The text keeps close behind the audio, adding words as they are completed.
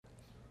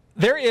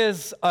There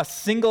is a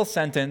single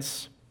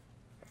sentence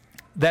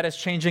that is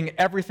changing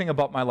everything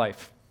about my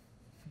life.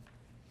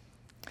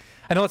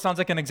 I know it sounds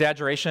like an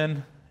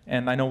exaggeration,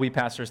 and I know we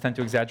pastors tend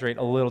to exaggerate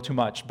a little too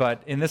much,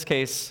 but in this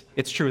case,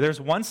 it's true.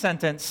 There's one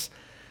sentence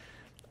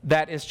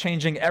that is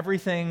changing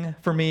everything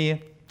for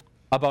me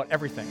about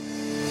everything.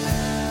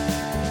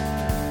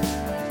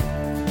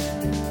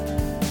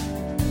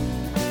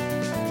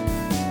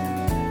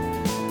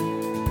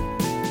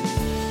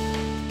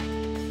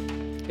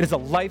 It is a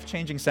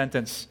life-changing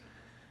sentence,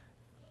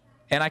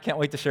 and I can't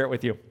wait to share it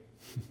with you.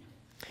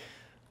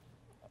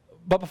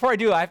 But before I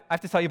do, I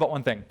have to tell you about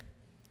one thing.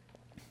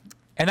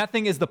 And that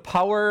thing is the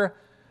power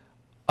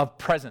of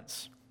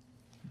presents.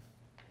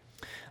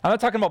 I'm not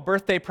talking about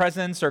birthday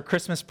presents or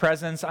Christmas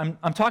presents. I'm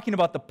talking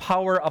about the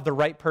power of the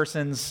right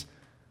person's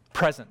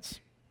presence.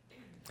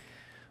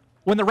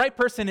 When the right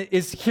person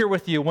is here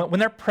with you, when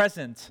they're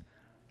present,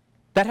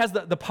 that has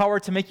the power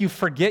to make you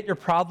forget your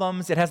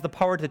problems. It has the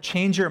power to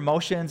change your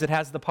emotions. It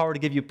has the power to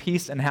give you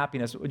peace and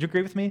happiness. Would you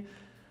agree with me?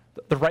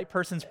 The right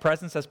person's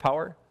presence has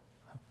power.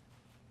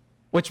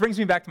 Which brings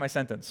me back to my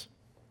sentence.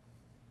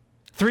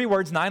 3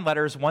 words, 9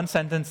 letters, 1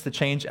 sentence to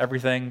change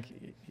everything.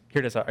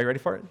 Here it is. Are you ready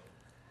for it?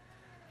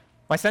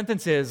 My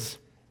sentence is,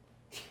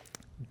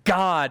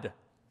 God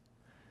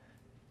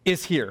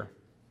is here.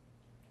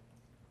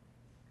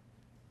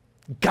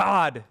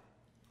 God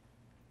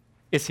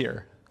is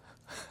here.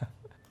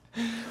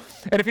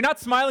 And if you're not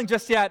smiling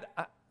just yet,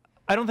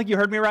 I don't think you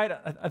heard me right.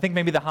 I think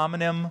maybe the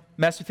homonym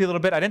messed with you a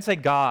little bit. I didn't say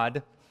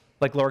God,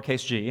 like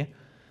lowercase g. And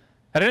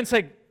I didn't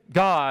say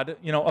God,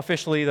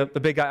 officially the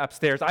big guy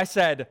upstairs. I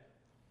said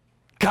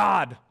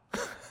God.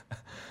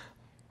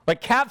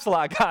 Like caps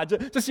lock God.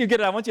 Just so you get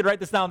it, I want you to write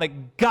this down,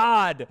 that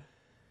God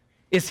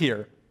is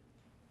here.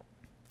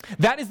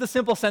 That is the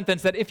simple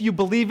sentence that if you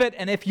believe it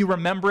and if you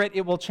remember it,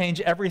 it will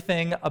change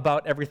everything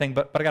about everything.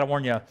 But I got to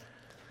warn you,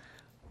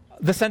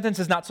 the sentence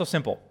is not so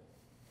simple.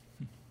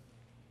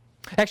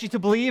 Actually, to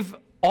believe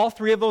all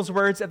 3 of those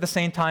words at the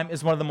same time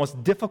is one of the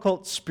most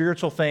difficult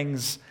spiritual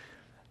things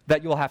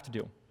that you will have to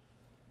do.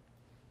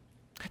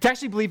 To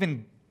actually believe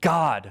in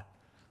God,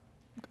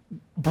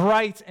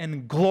 bright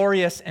and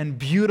glorious and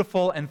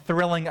beautiful and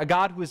thrilling, a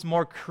God who is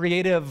more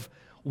creative,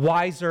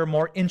 wiser,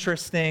 more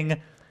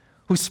interesting,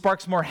 who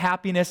sparks more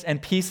happiness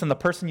and peace than the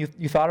person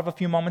you thought of a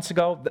few moments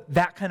ago,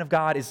 that kind of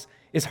God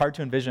is hard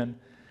to envision.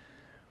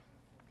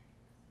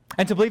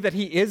 And to believe that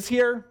he is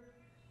here,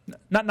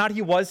 not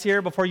he was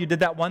here before you did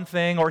that one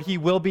thing, or he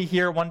will be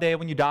here one day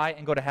when you die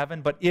and go to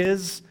heaven, but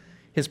his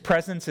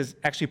presence is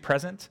actually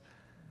present.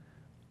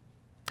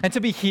 And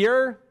to be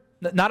here,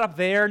 not up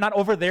there, not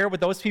over there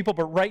with those people,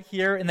 but right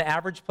here in the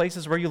average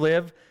places where you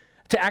live,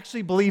 to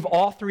actually believe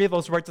all 3 of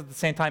those words at the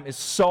same time is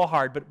so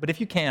hard. But if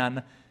you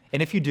can,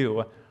 and if you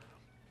do,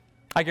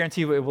 I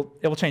guarantee you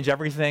it will change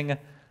everything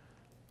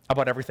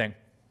about everything.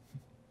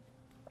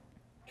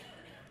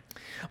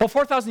 Well,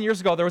 4,000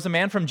 years ago, there was a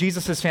man from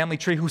Jesus' family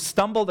tree who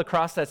stumbled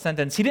across that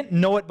sentence. He didn't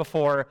know it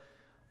before,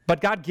 but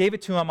God gave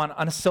it to him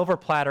on a silver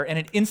platter, and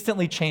it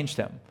instantly changed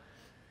him.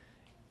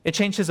 It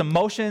changed his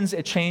emotions,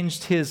 it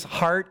changed his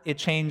heart, it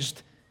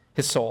changed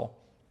his soul.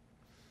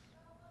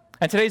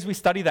 And today as we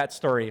study that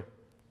story,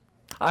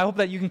 I hope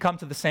that you can come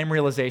to the same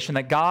realization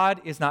that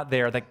God is not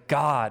there, that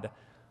God,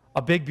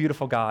 a big,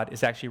 beautiful God,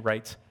 is actually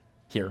right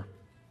here.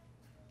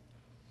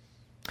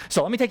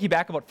 So let me take you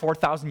back about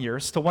 4,000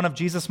 years to one of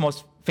Jesus'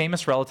 most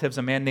famous relatives,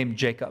 a man named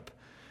Jacob.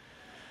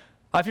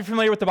 If you're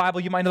familiar with the Bible,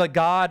 you might know that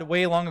God,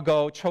 way long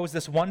ago, chose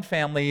this one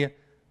family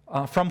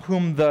from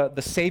whom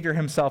the Savior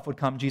himself would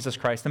come, Jesus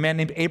Christ. A man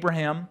named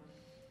Abraham,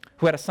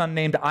 who had a son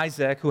named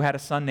Isaac, who had a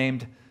son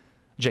named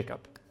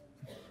Jacob.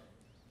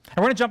 And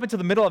we're going to jump into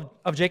the middle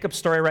of Jacob's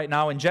story right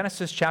now in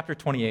Genesis chapter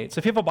 28. So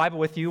if you have a Bible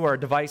with you or a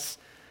device,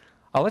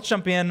 let's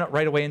jump in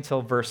right away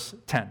until verse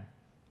 10.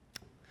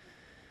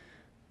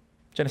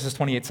 Genesis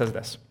 28 says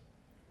this.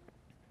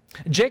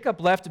 Jacob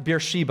left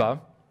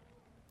Beersheba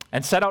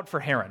and set out for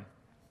Haran.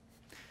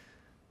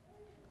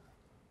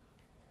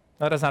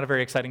 That is not a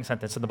very exciting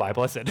sentence in the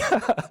Bible, is it?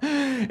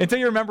 Until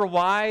you remember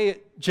why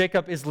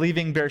Jacob is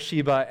leaving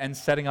Beersheba and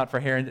setting out for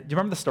Haran. Do you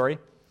remember the story?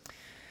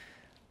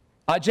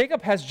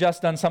 Jacob has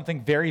just done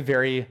something very,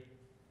 very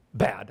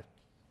bad.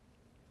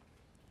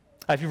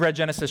 If you've read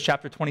Genesis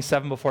chapter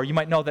 27 before, you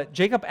might know that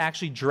Jacob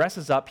actually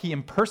dresses up. He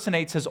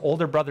impersonates his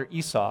older brother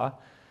Esau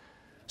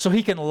so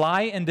he can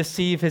lie and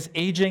deceive his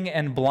aging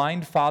and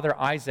blind father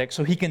Isaac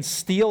so he can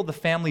steal the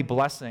family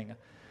blessing,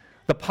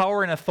 the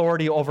power and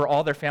authority over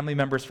all their family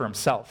members for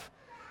himself.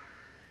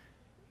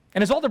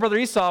 And his older brother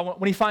Esau,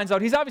 when he finds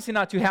out, he's obviously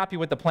not too happy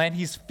with the plan.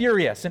 He's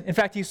furious. In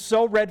fact, he's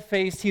so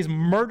red-faced, he's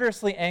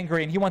murderously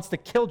angry, and he wants to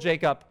kill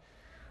Jacob.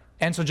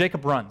 And so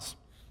Jacob runs.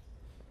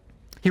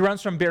 He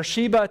runs from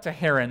Beersheba to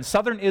Haran,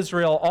 southern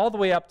Israel, all the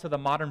way up to the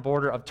modern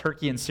border of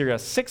Turkey and Syria,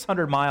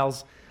 600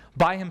 miles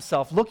by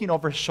himself, looking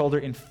over his shoulder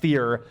in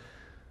fear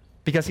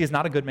because he is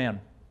not a good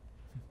man.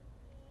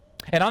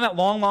 And on that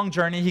long, long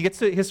journey, he gets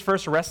to his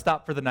first rest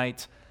stop for the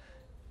night,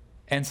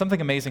 and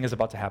something amazing is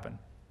about to happen.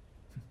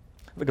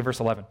 Look at verse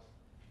 11.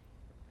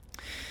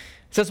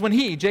 It says, when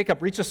he,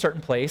 Jacob, reached a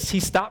certain place,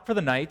 he stopped for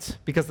the night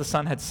because the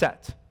sun had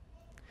set.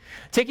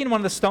 Taking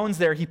one of the stones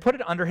there, he put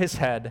it under his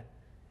head,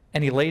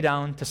 and he lay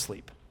down to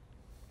sleep.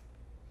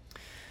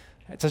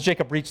 It says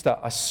Jacob reached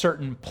a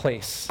certain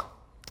place.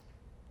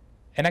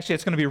 And actually,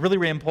 it's going to be really,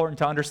 really important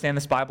to understand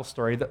this Bible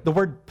story. The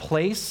word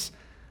place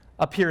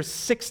appears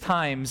 6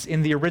 times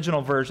in the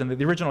original version,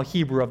 the original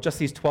Hebrew of just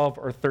these 12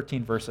 or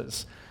 13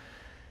 verses.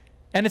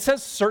 And it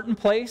says certain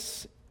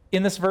place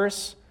in this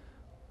verse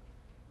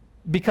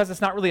because it's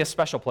not really a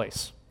special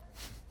place.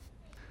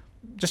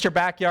 Just your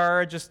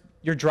backyard, just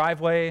your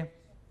driveway,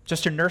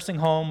 just your nursing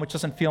home, which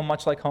doesn't feel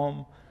much like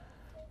home,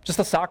 just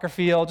a soccer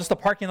field, just a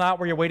parking lot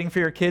where you're waiting for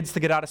your kids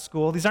to get out of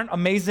school. These aren't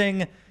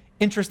amazing,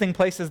 interesting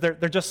places. They're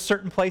just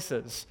certain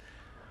places.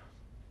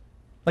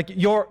 Like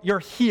your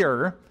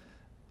here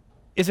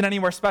isn't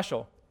anywhere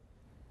special.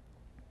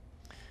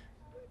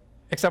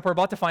 Except we're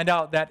about to find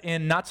out that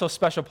in not so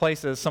special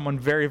places, someone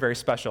very, very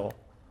special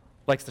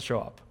likes to show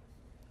up.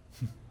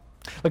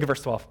 Look at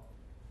verse 12.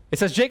 It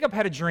says, Jacob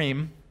had a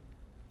dream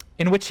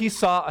in which he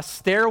saw a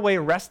stairway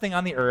resting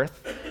on the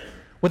earth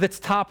with its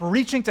top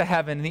reaching to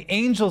heaven, and the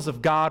angels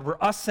of God were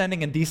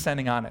ascending and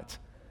descending on it.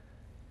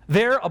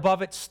 There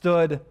above it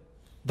stood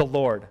the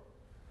Lord.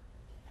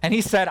 And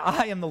he said,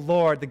 I am the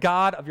Lord, the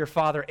God of your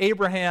father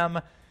Abraham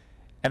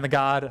and the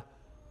God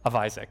of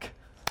Isaac.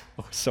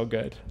 Oh, so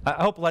good.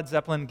 I hope Led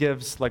Zeppelin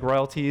gives like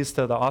royalties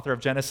to the author of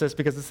Genesis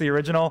because it's the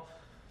original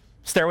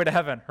stairway to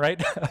heaven,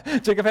 right?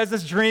 Jacob has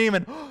this dream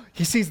and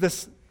he sees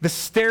this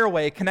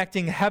stairway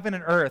connecting heaven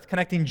and earth,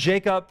 connecting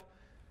Jacob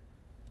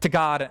to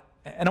God.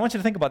 And I want you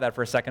to think about that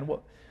for a second.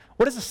 What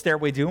does a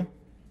stairway do?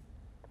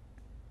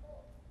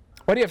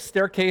 Why do you have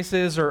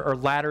staircases or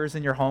ladders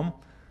in your home?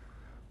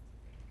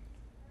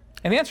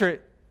 And the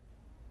answer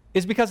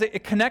is because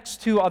it connects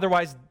to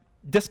otherwise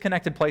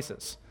disconnected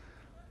places.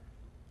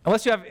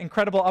 Unless you have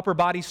incredible upper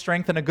body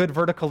strength and a good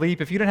vertical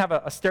leap, if you didn't have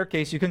a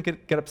staircase, you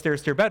couldn't get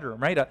upstairs to your bedroom,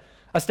 right?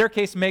 A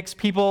staircase makes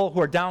people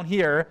who are down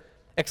here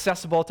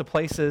accessible to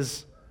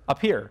places up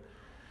here.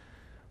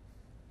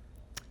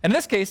 In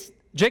this case,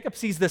 Jacob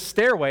sees this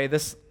stairway,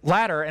 this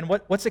ladder, and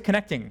what's it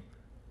connecting?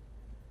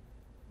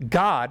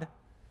 God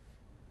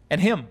and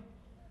him.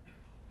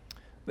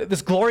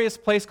 This glorious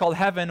place called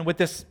heaven with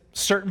this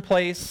certain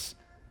place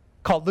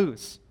called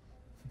Luz.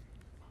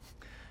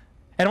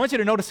 And I want you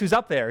to notice who's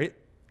up there.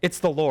 It's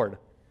the Lord.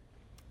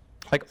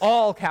 Like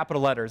all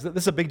capital letters.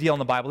 This is a big deal in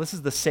the Bible. This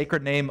is the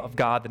sacred name of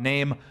God, the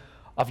name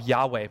of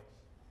Yahweh.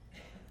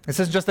 This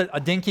isn't just a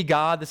dinky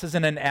God. This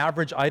isn't an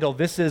average idol.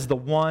 This is the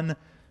one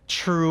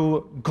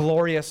true,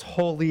 glorious,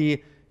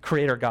 holy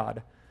creator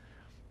God.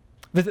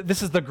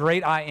 This is the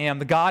great I am,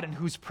 the God in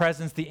whose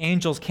presence the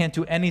angels can't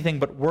do anything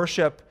but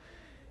worship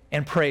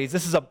and praise.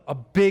 This is a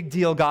big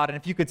deal God, and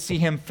if you could see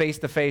him face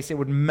to face, it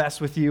would mess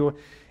with you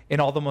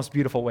in all the most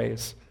beautiful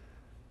ways.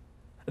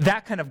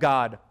 That kind of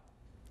God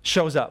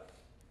shows up,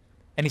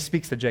 and he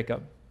speaks to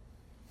Jacob.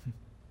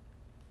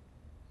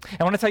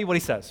 I want to tell you what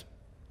he says,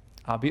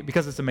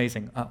 because it's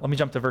amazing. Let me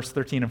jump to verse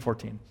 13 and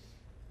 14.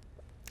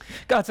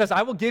 God says,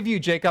 I will give you,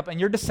 Jacob, and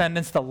your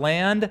descendants the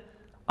land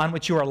on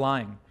which you are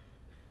lying.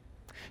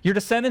 Your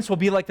descendants will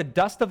be like the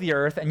dust of the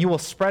earth, and you will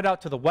spread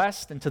out to the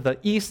west and to the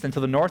east and to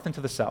the north and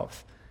to the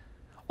south.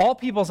 All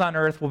peoples on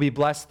earth will be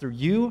blessed through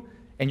you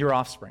and your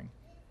offspring.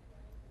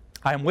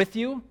 I am with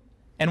you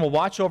and will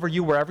watch over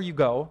you wherever you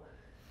go,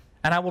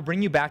 and I will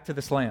bring you back to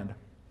this land.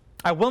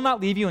 I will not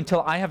leave you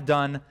until I have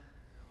done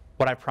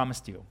what I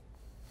promised you.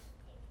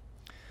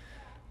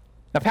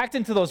 Now, packed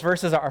into those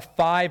verses are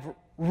 5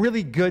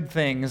 really good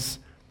things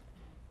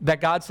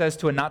that God says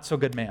to a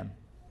not-so-good man.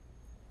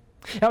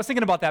 And I was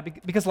thinking about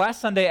that because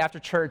last Sunday after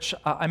church,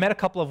 I met a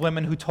couple of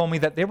women who told me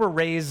that they were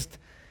raised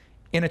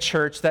in a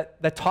church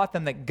that taught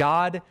them that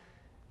God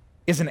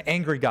is an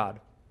angry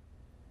God.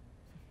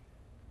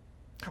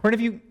 Were any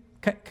of you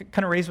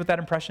kind of raised with that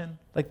impression?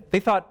 Like they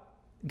thought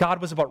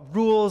God was about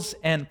rules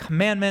and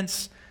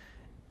commandments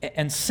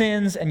and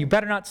sins, and you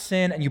better not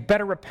sin, and you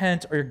better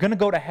repent, or you're going to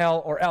go to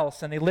hell or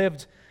else. And they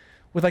lived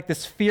with like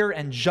this fear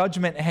and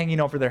judgment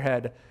hanging over their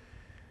head.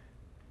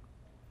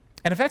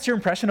 And if that's your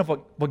impression of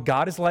what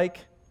God is like,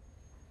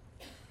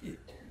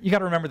 you got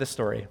to remember this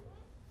story.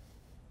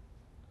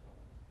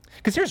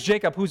 Because here's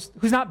Jacob, who's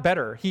not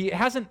better. He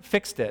hasn't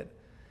fixed it.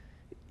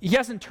 He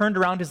hasn't turned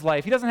around his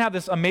life. He doesn't have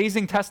this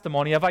amazing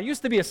testimony of, I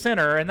used to be a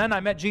sinner, and then I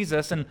met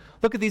Jesus, and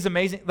look at these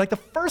amazing, like the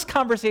first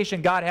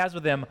conversation God has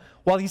with him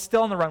while he's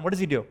still on the run, what does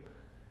he do?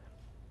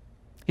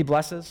 He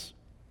blesses,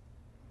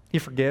 he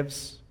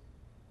forgives,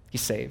 he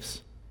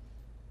saves.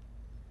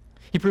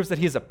 He proves that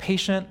he is a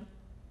patient,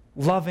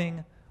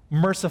 loving,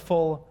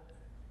 merciful,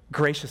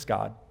 gracious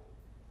God.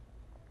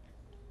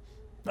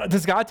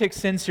 Does God take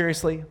sin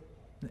seriously?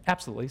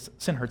 Absolutely.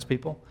 Sin hurts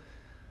people.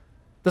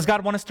 Does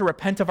God want us to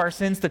repent of our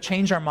sins, to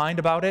change our mind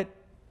about it?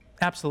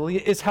 Absolutely.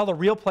 Is hell a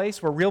real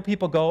place where real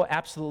people go?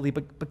 Absolutely.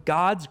 But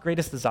God's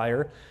greatest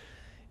desire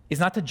is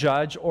not to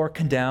judge or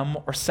condemn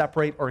or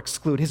separate or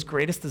exclude. His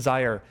greatest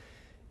desire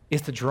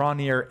is to draw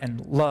near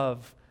and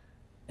love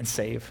and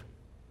save.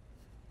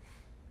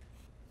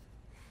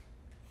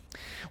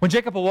 When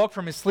Jacob awoke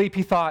from his sleep,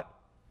 he thought,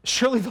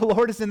 surely the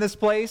Lord is in this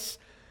place,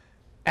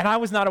 and I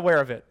was not aware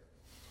of it.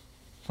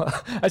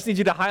 I just need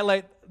you to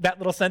highlight that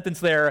little sentence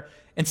there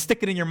and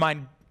stick it in your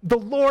mind. The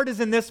Lord is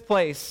in this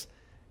place,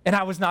 and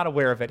I was not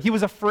aware of it. He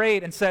was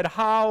afraid and said,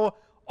 how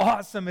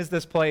awesome is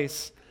this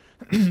place?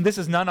 This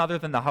is none other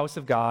than the house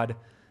of God.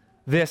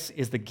 This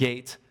is the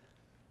gate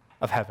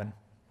of heaven.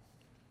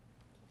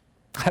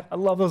 I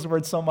love those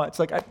words so much.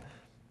 Like,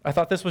 I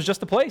thought this was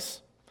just a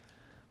place.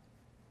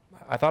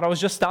 I thought I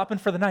was just stopping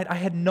for the night. I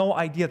had no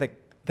idea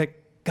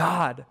that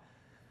God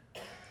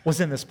was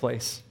in this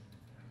place.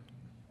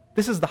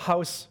 This is the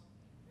house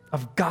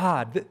of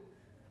God.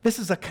 This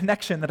is a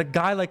connection that a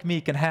guy like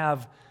me can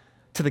have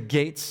to the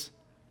gates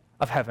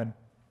of heaven.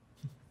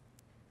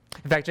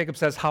 In fact, Jacob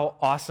says, how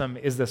awesome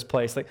is this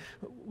place? Like,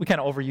 we kind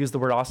of overuse the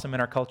word awesome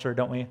in our culture,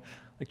 don't we?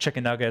 Like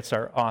chicken nuggets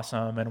are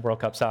awesome and World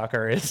Cup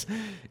soccer is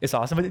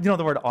awesome. But you know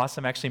the word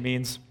awesome actually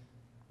means,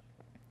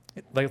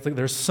 like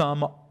there's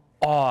some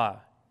awe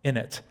in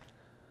it.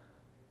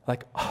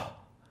 Like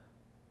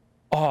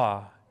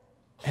awe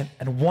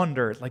and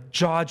wonder, like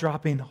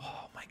jaw-dropping,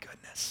 oh my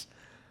goodness.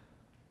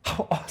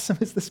 How awesome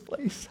is this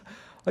place?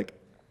 Like,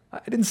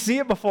 I didn't see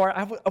it before.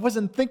 I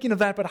wasn't thinking of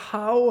that, but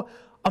how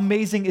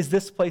amazing is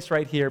this place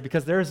right here?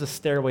 Because there is a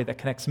stairway that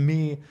connects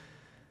me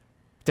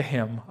to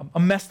him, a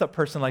messed up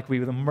person like we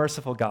with a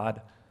merciful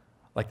God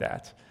like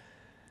that.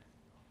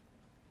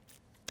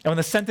 And when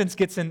the sentence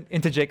gets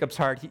into Jacob's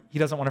heart, he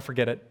doesn't want to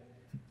forget it.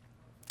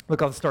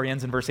 Look how the story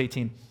ends in verse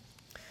 18.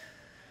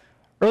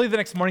 Early the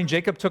next morning,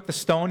 Jacob took the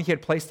stone he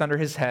had placed under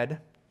his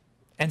head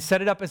and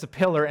set it up as a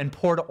pillar and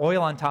poured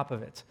oil on top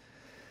of it.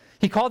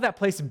 He called that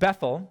place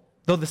Bethel,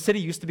 though the city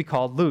used to be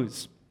called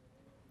Luz.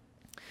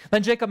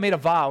 Then Jacob made a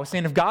vow,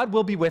 saying, if God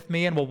will be with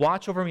me and will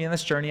watch over me in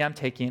this journey I'm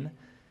taking,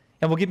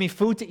 and will give me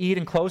food to eat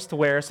and clothes to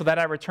wear, so that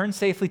I return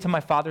safely to my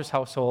father's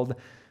household,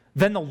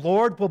 then the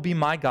Lord will be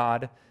my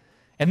God,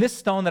 and this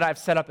stone that I've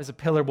set up as a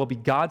pillar will be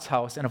God's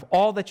house, and of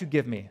all that you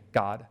give me,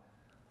 God,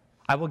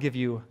 I will give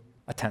you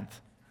a tenth.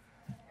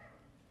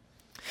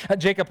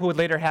 Jacob, who would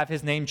later have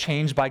his name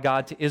changed by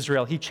God to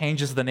Israel, he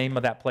changes the name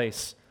of that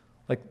place.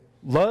 Like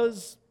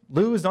Luz,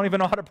 don't even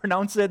know how to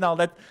pronounce it. No,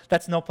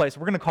 that's no place.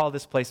 We're going to call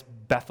this place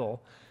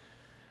Bethel.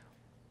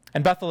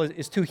 And Bethel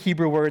is two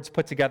Hebrew words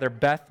put together.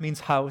 Beth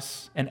means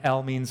house, and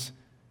El means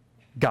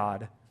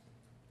God.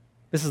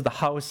 This is the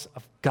house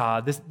of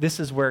God. This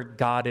is where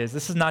God is.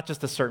 This is not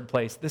just a certain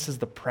place. This is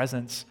the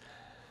presence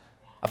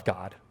of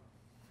God.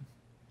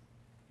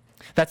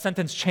 That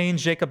sentence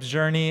changed Jacob's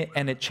journey,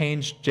 and it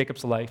changed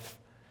Jacob's life.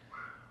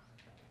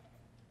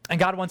 And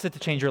God wants it to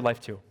change your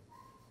life too.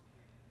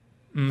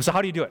 So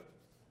how do you do it?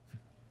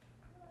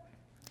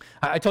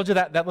 I told you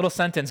that little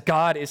sentence,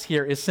 God is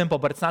here, is simple,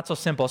 but it's not so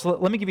simple. So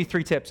let me give you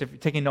 3 tips if you're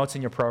taking notes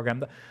in your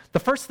program. The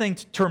first thing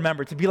to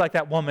remember, to be like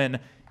that woman,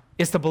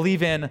 is to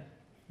believe in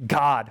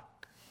God.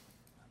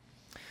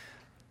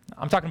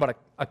 I'm talking about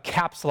a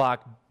caps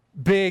lock,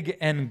 big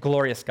and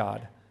glorious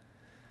God.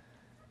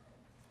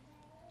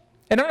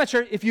 And I'm not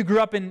sure if you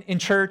grew up in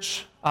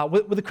church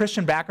with a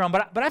Christian background,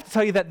 but I have to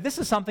tell you that this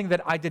is something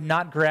that I did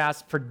not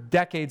grasp for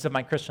decades of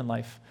my Christian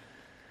life.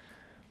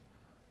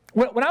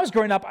 When I was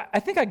growing up,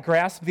 I think I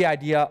grasped the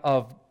idea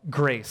of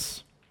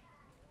grace,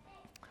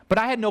 but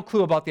I had no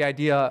clue about the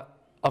idea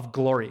of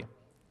glory.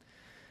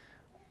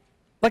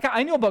 Like,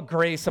 I knew about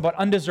grace, about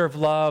undeserved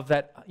love,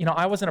 that,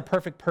 I wasn't a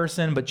perfect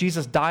person, but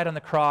Jesus died on the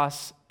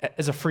cross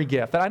as a free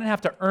gift, that I didn't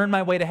have to earn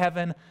my way to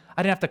heaven.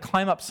 I didn't have to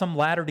climb up some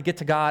ladder to get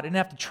to God. I didn't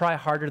have to try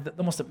harder.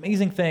 The most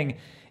amazing thing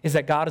is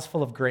that God is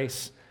full of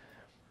grace,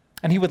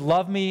 and he would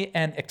love me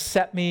and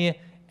accept me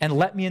and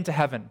let me into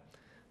heaven.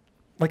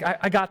 Like,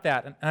 I got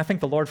that, and I thank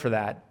the Lord for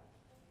that.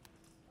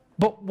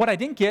 But what I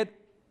didn't get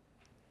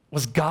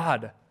was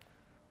God.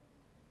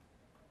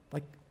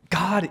 Like,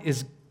 God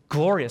is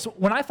glorious.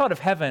 When I thought of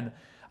heaven,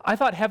 I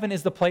thought heaven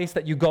is the place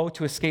that you go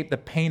to escape the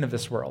pain of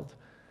this world.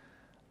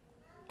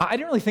 I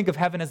didn't really think of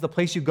heaven as the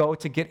place you go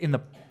to get in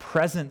the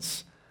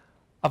presence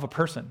of a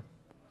person.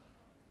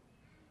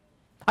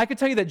 I could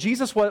tell you that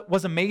Jesus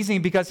was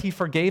amazing because he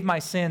forgave my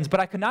sins, but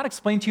I could not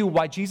explain to you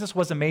why Jesus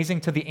was amazing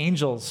to the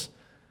angels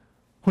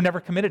who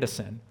never committed a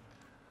sin.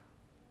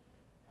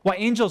 Why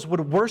angels would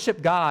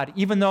worship God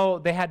even though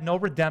they had no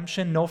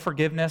redemption, no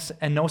forgiveness,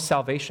 and no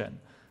salvation.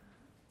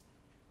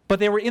 But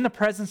they were in the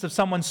presence of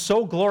someone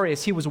so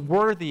glorious, he was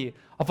worthy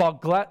of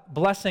all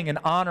blessing and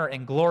honor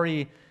and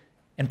glory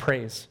and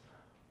praise.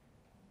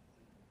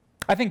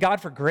 I thank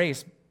God for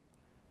grace,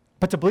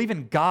 but to believe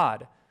in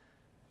God,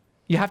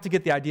 you have to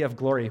get the idea of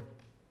glory.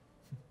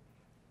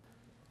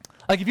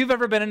 Like, if you've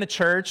ever been in a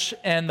church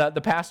and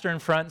the pastor in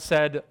front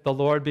said, "The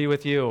Lord be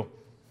with you,"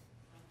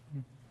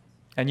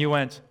 and you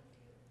went,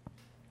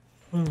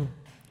 "And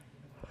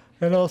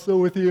also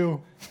with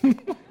you."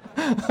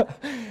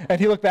 And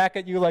he looked back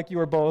at you like you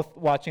were both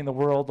watching the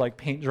world like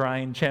paint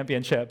drying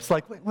championships.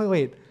 Like,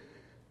 wait.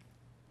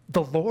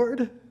 The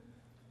Lord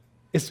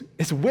is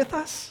with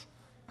us?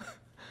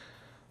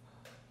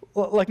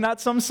 Like, not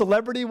some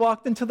celebrity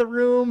walked into the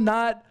room,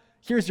 not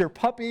here's your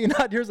puppy,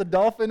 not here's a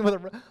dolphin with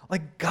a...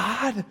 Like,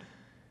 God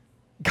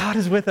God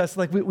is with us.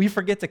 Like we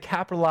forget to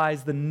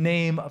capitalize the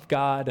name of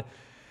God.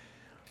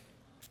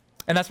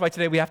 And that's why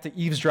today we have to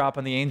eavesdrop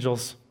on the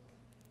angels.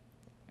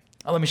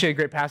 Let me show you a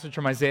great passage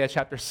from Isaiah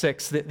chapter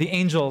 6. The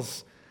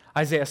angels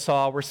Isaiah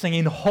saw were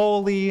singing,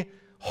 "Holy,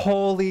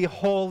 holy,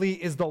 holy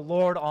is the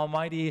Lord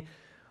Almighty.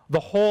 The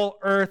whole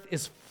earth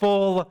is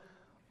full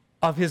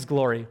of his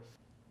glory."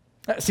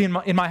 See,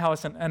 in my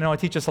house, and I know I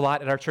teach this a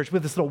lot at our church, we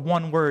have this little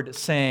one-word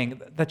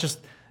saying that just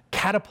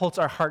catapults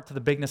our heart to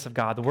the bigness of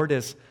God. The word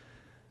is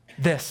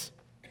this.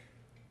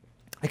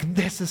 Like,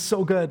 this is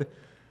so good.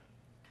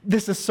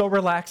 This is so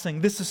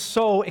relaxing. This is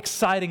so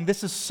exciting.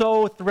 This is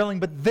so thrilling.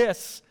 But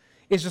this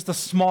is just a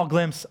small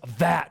glimpse of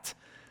that,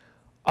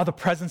 of the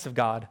presence of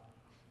God.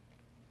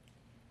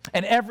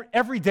 And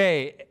every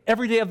day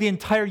of the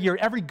entire year,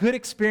 every good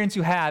experience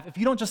you have, if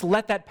you don't just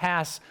let that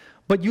pass,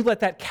 but you let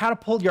that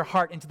catapult your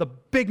heart into the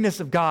bigness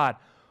of God,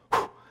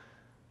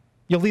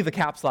 you'll leave the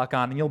caps lock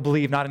on and you'll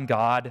believe not in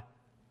God,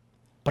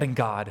 but in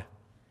God.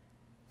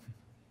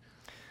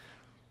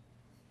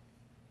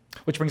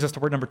 Which brings us to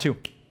word number 2.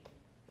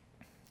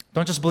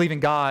 Don't just believe in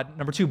God.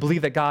 Number 2,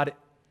 believe that God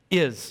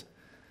is.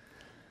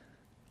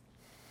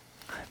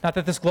 Not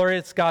that this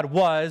glorious God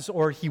was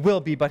or he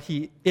will be, but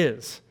he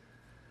is.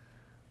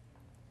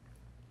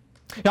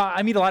 Now,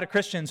 I meet a lot of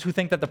Christians who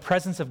think that the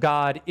presence of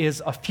God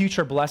is a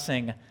future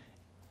blessing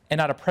and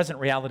not a present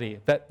reality.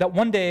 That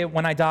one day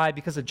when I die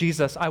because of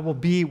Jesus, I will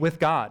be with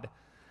God,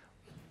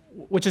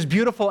 which is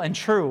beautiful and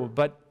true,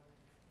 but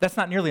that's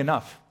not nearly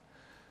enough.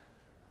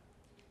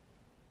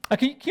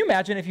 Can you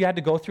imagine if you had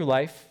to go through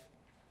life,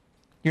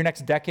 your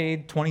next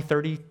decade, 20,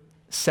 30,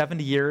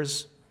 70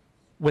 years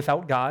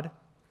without God?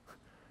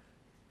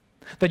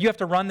 That you have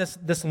to run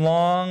this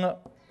long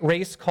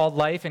race called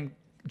life, and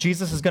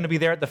Jesus is going to be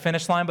there at the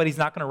finish line, but he's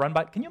not going to run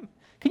by. Can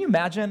you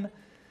imagine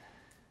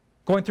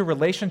going through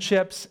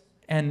relationships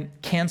and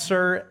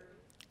cancer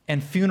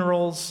and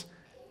funerals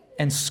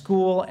and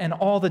school and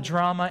all the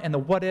drama and the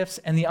what ifs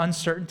and the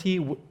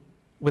uncertainty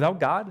without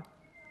God?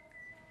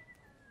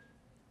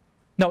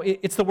 No,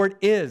 it's the word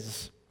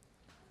is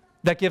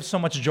that gives so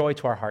much joy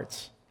to our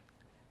hearts.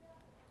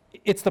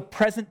 It's the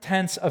present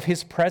tense of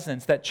his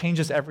presence that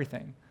changes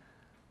everything.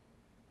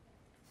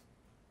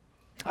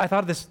 I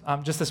thought of this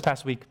just this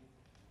past week.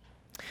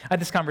 I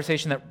had this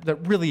conversation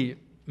that really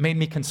made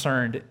me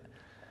concerned.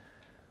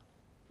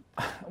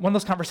 One of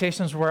those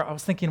conversations where I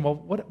was thinking, well,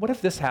 what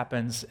if this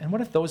happens? And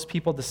what if those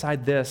people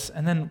decide this?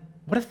 And then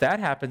what if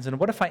that happens? And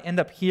what if I end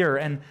up here?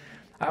 And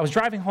I was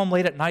driving home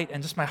late at night,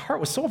 and just my heart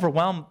was so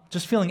overwhelmed,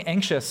 just feeling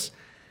anxious.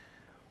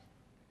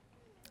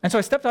 And so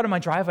I stepped out of my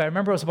driveway. I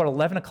remember it was about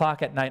 11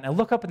 o'clock at night, and I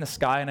look up in the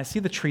sky, and I see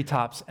the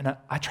treetops, and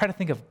I try to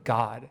think of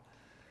God.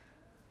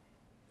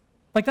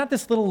 Like not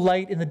this little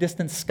light in the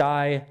distant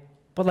sky,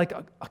 but like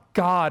a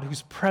God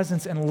whose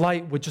presence and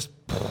light would just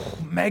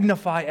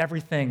magnify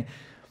everything.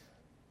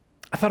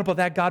 I thought about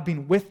that God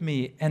being with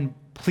me and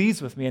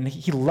pleased with me, and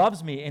he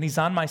loves me, and he's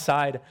on my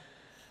side.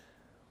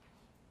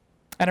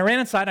 And I ran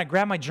inside, and I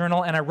grabbed my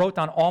journal, and I wrote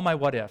down all my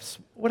what ifs.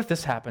 What if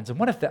this happens? And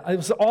what if that? It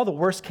was all the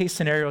worst case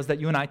scenarios that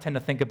you and I tend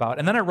to think about.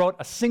 And then I wrote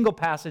a single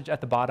passage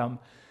at the bottom.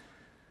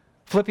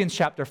 Philippians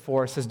chapter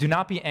 4 says, "Do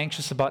not be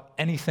anxious about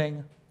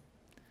anything,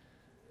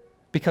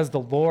 because the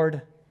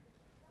Lord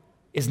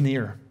is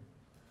near."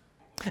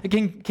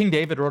 King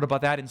David wrote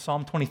about that in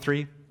Psalm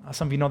 23.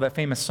 Some of you know that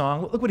famous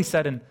song. Look what he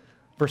said in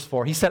verse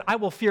 4. He said, "I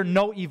will fear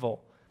no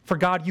evil, for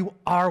God, you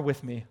are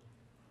with me."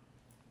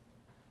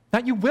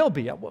 Not you will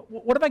be.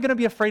 What am I going to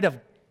be afraid of?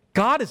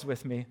 God is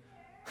with me.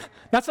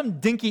 Not some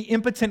dinky,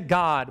 impotent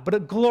God, but a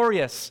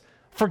glorious,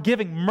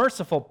 forgiving,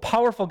 merciful,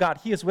 powerful God.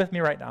 He is with me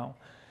right now.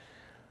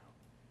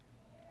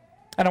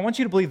 And I want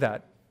you to believe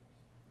that.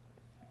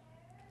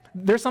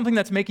 There's something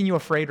that's making you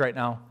afraid right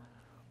now.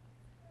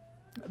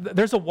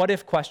 There's a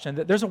what-if question.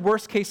 There's a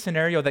worst-case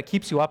scenario that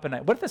keeps you up at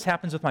night. What if this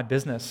happens with my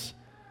business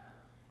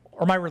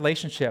or my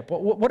relationship?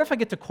 What if I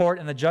get to court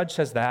and the judge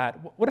says that?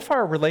 What if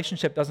our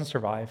relationship doesn't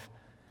survive?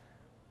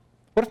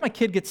 What if my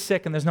kid gets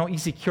sick and there's no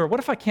easy cure?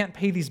 What if I can't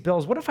pay these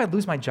bills? What if I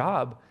lose my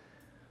job?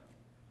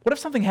 What if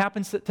something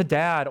happens to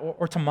dad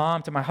or to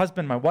mom, to my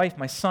husband, my wife,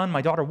 my son,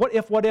 my daughter? What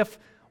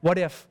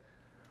if?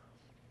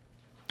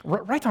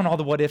 Write down all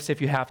the what ifs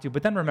if you have to,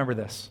 but then remember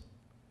this.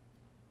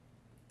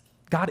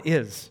 God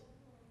is.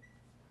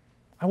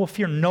 I will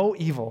fear no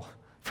evil,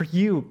 for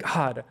you,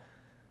 God,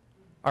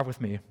 are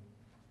with me.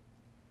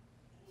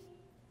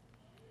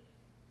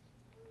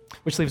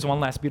 Which leaves one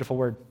last beautiful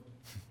word.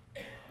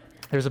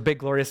 There's a big,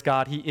 glorious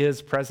God. He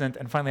is present.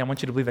 And finally, I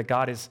want you to believe that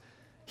God is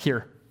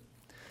here.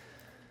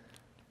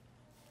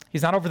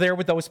 He's not over there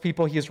with those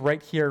people. He is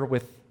right here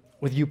with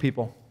you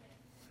people.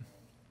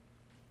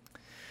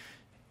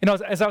 You know,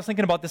 as I was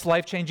thinking about this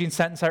life-changing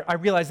sentence, I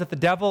realized that the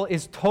devil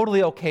is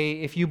totally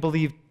okay if you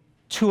believe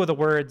two of the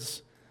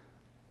words,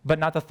 but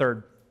not the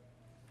third.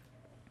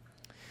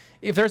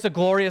 If there's a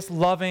glorious,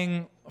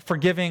 loving,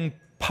 forgiving,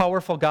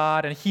 powerful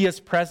God, and he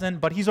is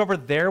present, but he's over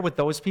there with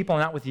those people,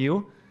 not with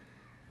you,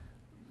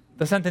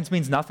 the sentence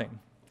means nothing.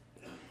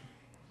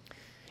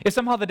 If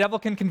somehow the devil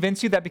can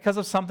convince you that because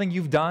of something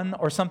you've done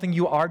or something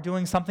you are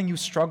doing, something you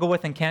struggle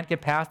with and can't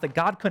get past, that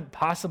God couldn't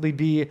possibly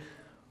be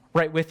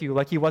right with you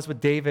like he was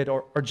with David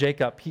or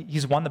Jacob.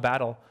 He's won the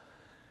battle.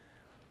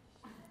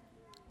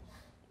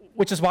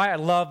 Which is why I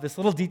love this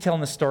little detail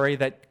in the story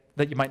that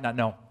you might not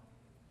know.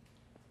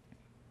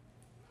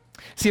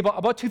 See,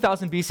 about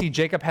 2000 BC,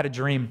 Jacob had a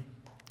dream.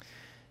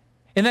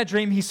 In that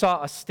dream, he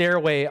saw a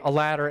stairway, a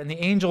ladder, and the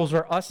angels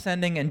were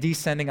ascending and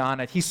descending on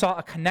it. He saw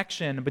a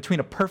connection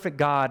between a perfect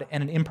God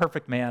and an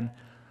imperfect man.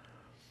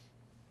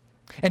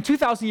 And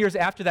 2,000 years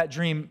after that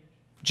dream,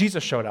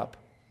 Jesus showed up.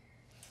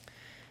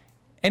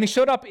 And he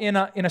showed up in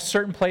a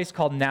certain place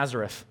called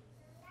Nazareth,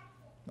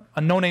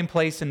 a no-name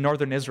place in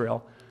northern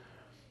Israel.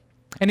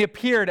 And he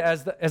appeared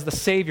as the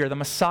Savior, the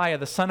Messiah,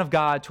 the Son of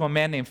God, to a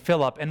man named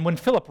Philip. And when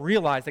Philip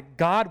realized that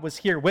God was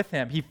here with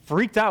him, he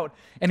freaked out,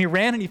 and he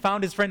ran and he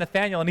found his friend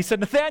Nathanael, and he said,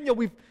 Nathanael,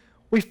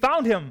 we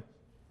found him.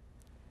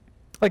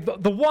 Like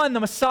the one, the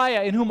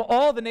Messiah, in whom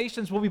all the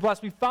nations will be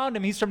blessed. We found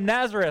him. He's from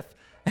Nazareth.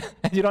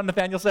 And you know what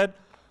Nathanael said?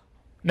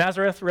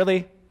 Nazareth,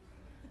 really?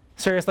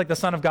 Serious, like the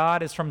Son of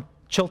God is from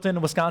Chilton,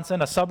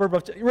 Wisconsin, a suburb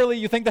of... Really,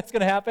 you think that's going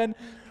to happen?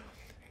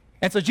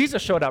 And so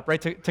Jesus showed up, right,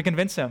 to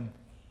convince him.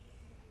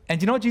 And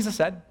do you know what Jesus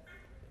said?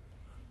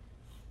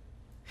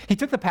 He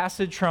took the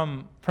passage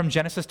from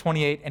Genesis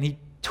 28 and he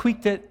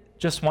tweaked it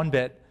just one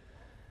bit.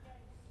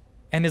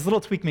 And his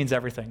little tweak means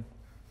everything.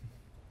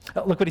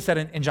 Look what he said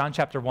in John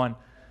chapter 1.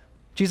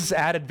 Jesus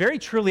added, very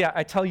truly,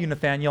 I tell you,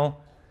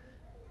 Nathanael,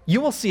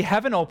 you will see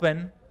heaven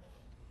open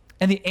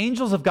and the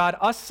angels of God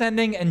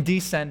ascending and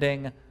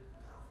descending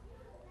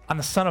on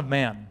the Son of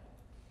Man.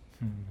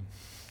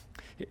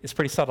 It's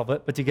pretty subtle,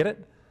 but do you get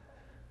it?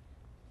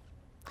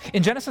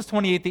 In Genesis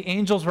 28, the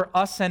angels were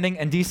ascending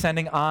and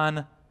descending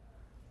on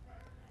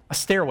a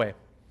stairway.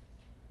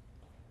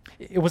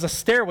 It was a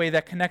stairway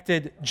that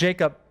connected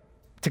Jacob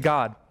to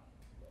God.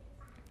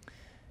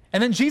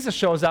 And then Jesus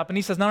shows up and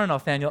he says, no,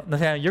 Nathanael,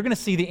 you're going to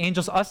see the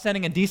angels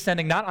ascending and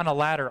descending not on a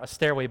ladder, a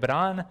stairway, but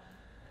on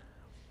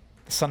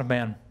the Son of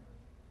Man,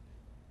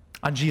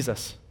 on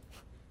Jesus.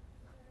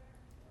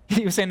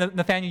 He was saying,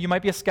 Nathanael, you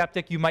might be a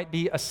skeptic, you might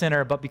be a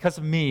sinner, but because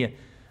of me,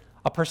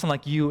 a person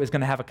like you is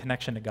going to have a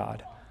connection to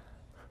God.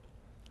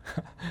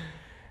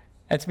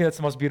 And to me, that's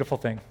the most beautiful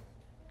thing.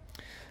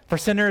 For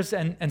sinners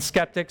and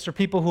skeptics or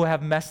people who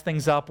have messed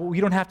things up,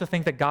 we don't have to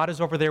think that God is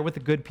over there with the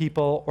good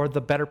people or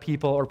the better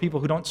people or people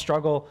who don't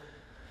struggle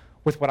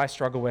with what I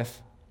struggle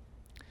with.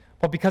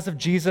 But because of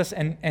Jesus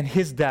and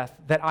his death,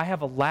 that I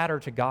have a ladder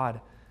to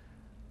God.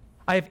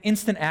 I have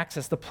instant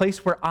access. The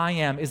place where I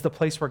am is the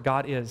place where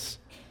God is.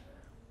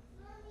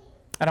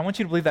 And I want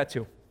you to believe that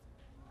too.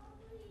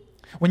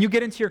 When you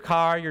get into your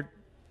car, your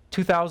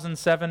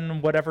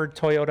 2007 whatever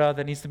Toyota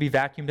that needs to be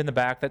vacuumed in the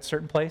back, that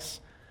certain place,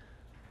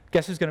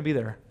 guess who's going to be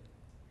there?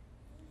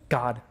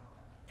 God.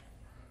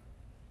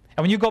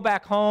 And when you go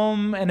back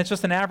home and it's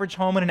just an average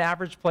home in an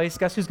average place,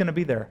 guess who's going to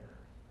be there?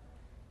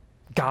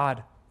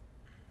 God.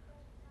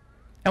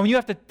 And when you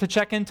have to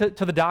check into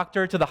the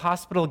doctor, to the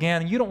hospital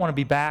again, and you don't want to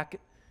be back,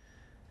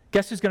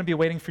 guess who's going to be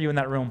waiting for you in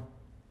that room?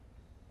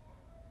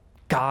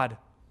 God.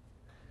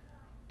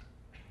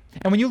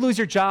 And when you lose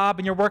your job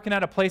and you're working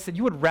at a place that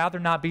you would rather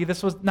not be,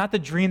 this was not the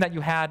dream that you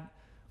had,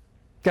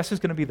 guess who's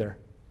going to be there?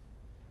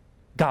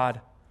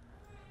 God.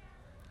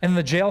 And in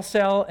the jail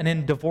cell and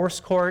in divorce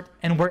court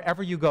and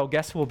wherever you go,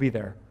 guess who will be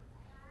there?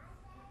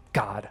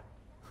 God.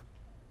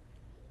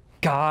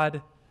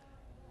 God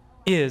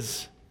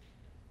is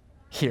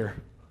here.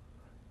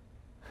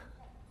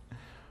 You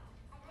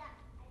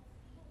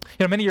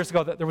know, many years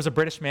ago, there was a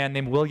British man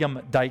named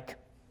William Dyke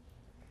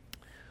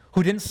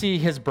who didn't see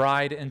his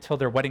bride until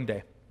their wedding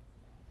day.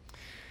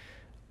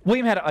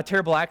 William had a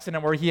terrible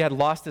accident where he had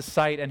lost his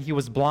sight and he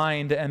was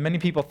blind, and many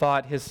people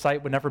thought his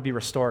sight would never be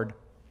restored.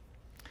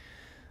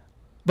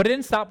 But it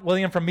didn't stop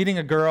William from meeting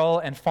a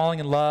girl and falling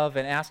in love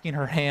and asking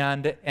her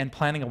hand and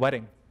planning a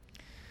wedding.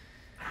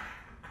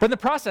 But in the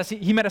process,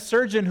 he met a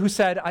surgeon who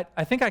said,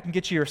 I think I can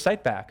get you your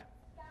sight back.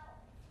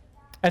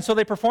 And so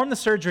they performed the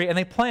surgery and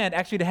they planned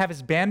actually to have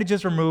his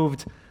bandages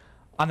removed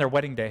on their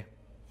wedding day.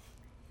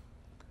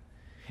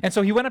 And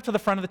so he went up to the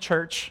front of the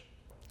church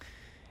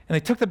and they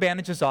took the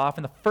bandages off,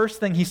 and the first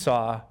thing he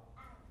saw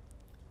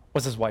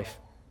was his wife.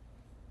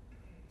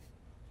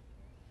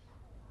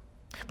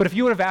 But if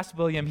you would have asked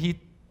William, he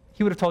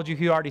would have told you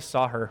he already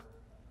saw her.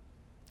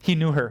 He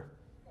knew her.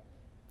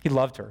 He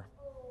loved her.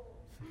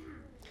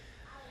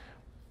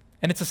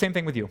 And it's the same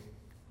thing with you.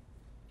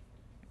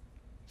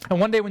 And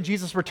one day when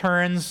Jesus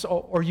returns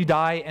or you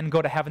die and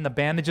go to heaven, the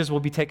bandages will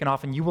be taken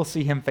off and you will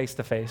see him face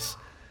to face.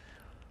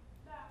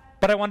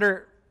 But I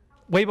wonder,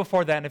 way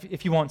before then,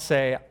 if you won't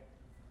say,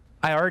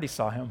 I already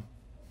saw him.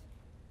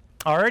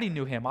 I already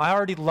knew him. I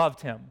already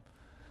loved him.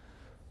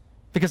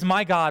 Because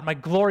my God, my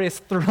glorious,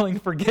 thrilling,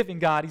 forgiving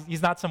God,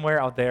 he's not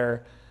somewhere out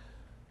there.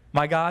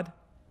 My God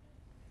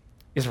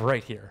is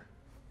right here.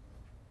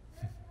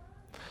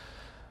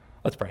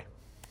 Let's pray.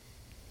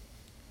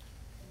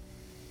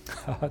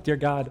 Dear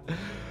God,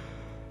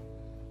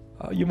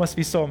 you must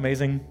be so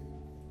amazing.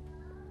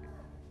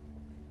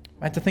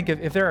 I have to think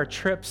if there are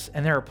trips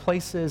and there are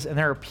places and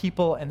there are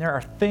people and there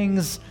are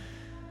things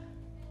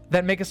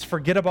that make us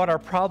forget about our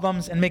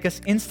problems and make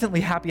us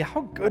instantly happy,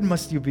 how good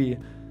must you be?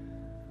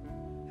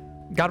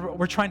 God,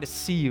 we're trying to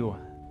see you,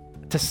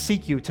 to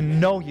seek you, to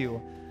know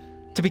you,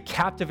 to be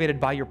captivated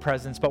by your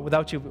presence, but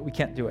without you, we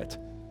can't do it.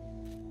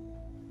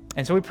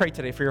 And so we pray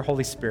today for your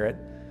Holy Spirit,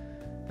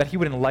 that he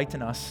would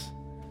enlighten us,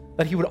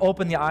 that he would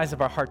open the eyes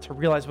of our heart to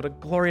realize what a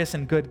glorious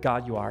and good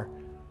God you are.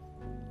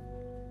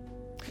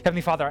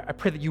 Heavenly Father, I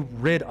pray that you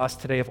rid us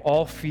today of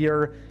all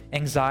fear,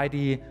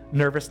 anxiety,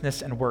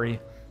 nervousness, and worry.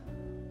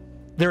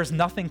 There is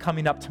nothing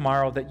coming up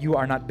tomorrow that you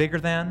are not bigger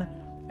than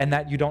and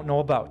that you don't know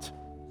about.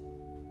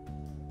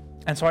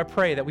 And so I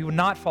pray that we would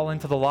not fall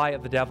into the lie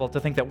of the devil to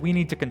think that we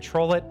need to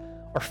control it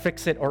or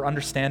fix it or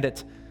understand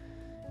it.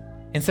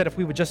 Instead, if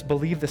we would just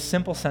believe the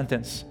simple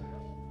sentence,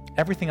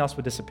 everything else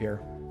would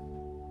disappear.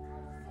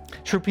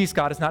 True peace,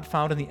 God, is not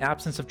found in the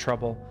absence of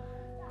trouble.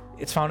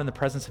 It's found in the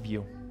presence of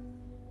you.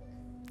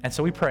 And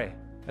so we pray,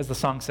 as the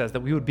song says, that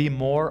we would be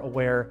more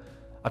aware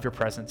of your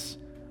presence.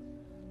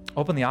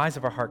 Open the eyes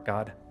of our heart,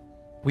 God.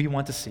 We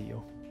want to see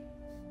you.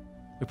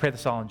 We pray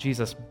this all in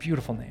Jesus'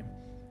 beautiful name.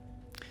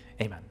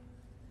 Amen.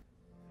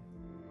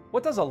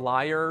 What does a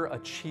liar, a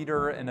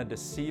cheater, and a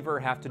deceiver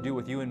have to do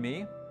with you and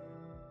me?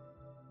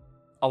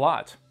 A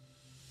lot.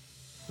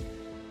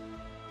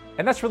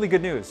 And that's really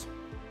good news.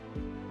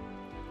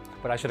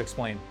 But I should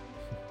explain.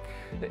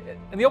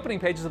 In the opening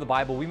pages of the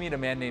Bible, we meet a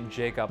man named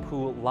Jacob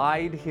who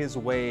lied his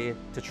way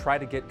to try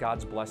to get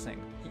God's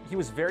blessing. He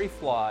was very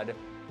flawed,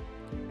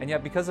 and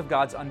yet because of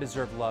God's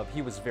undeserved love,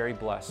 he was very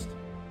blessed.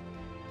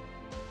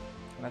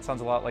 And that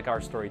sounds a lot like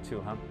our story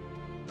too, huh?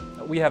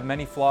 We have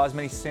many flaws,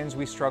 many sins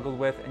we struggled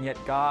with, and yet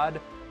God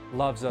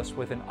loves us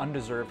with an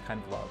undeserved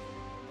kind of love.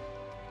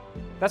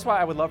 That's why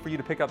I would love for you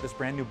to pick up this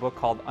brand new book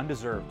called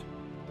Undeserved.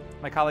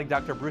 My colleague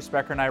Dr. Bruce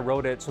Becker and I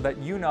wrote it so that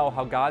you know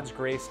how God's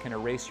grace can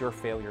erase your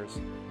failures.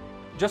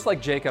 Just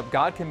like Jacob,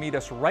 God can meet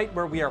us right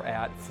where we are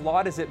at,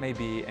 flawed as it may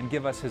be, and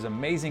give us his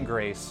amazing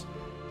grace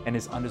and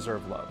his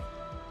undeserved love.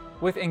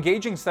 With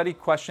engaging study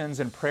questions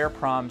and prayer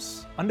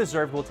prompts,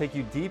 Undeserved will take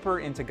you deeper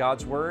into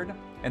God's Word,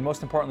 and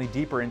most importantly,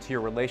 deeper into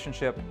your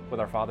relationship with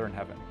our Father in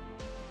heaven.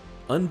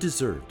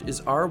 Undeserved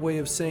is our way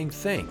of saying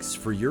thanks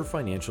for your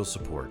financial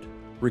support.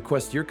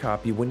 Request your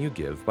copy when you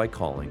give by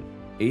calling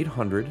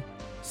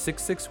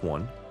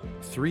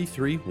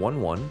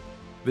 800-661-3311,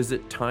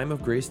 visit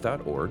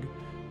timeofgrace.org,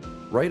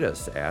 write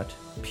us at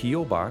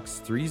P.O. Box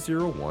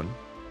 301,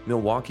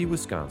 Milwaukee,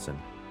 Wisconsin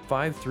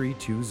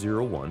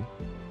 53201,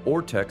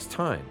 or text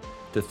TIME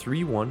to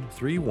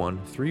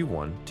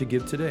 313131 to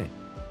give today.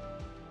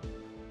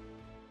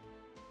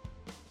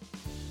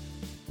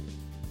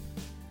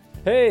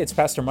 Hey, it's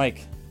Pastor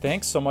Mike.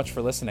 Thanks so much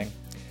for listening.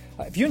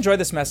 If you enjoy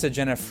this message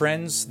and have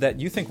friends that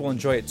you think will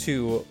enjoy it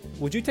too,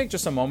 would you take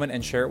just a moment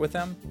and share it with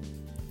them?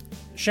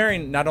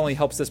 Sharing not only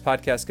helps this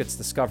podcast gets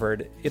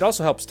discovered, it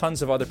also helps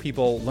tons of other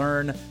people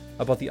learn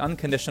about the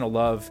unconditional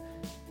love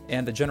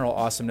and the general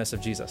awesomeness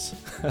of Jesus.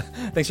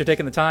 Thanks for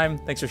taking the time.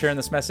 Thanks for sharing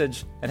this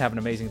message, and have an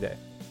amazing day.